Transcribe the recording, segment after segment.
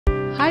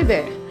Hi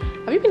there!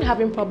 Have you been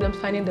having problems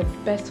finding the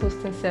best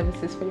hosting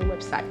services for your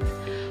website?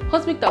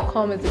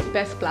 HostBeak.com is the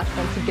best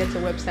platform to get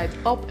your website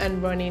up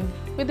and running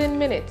within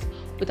minutes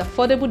with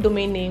affordable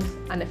domain names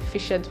and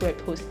efficient web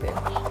hosting.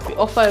 We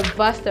offer a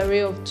vast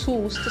array of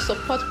tools to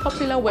support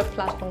popular web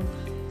platforms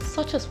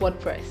such as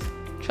WordPress.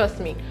 Trust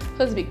me,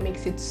 HostBeak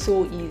makes it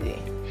so easy.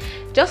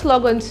 Just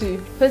log on to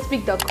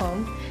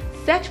HostBeak.com,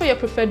 search for your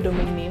preferred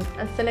domain name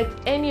and select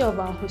any of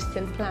our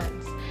hosting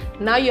plans.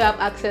 Now you have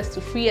access to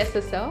free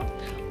SSL,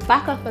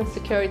 backup and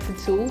security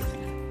tools,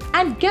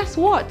 and guess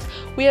what?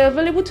 We are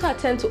available to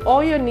attend to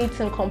all your needs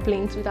and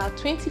complaints with our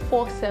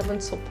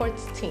 24/7 support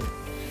team.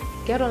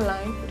 Get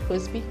online with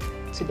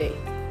HostBeak today.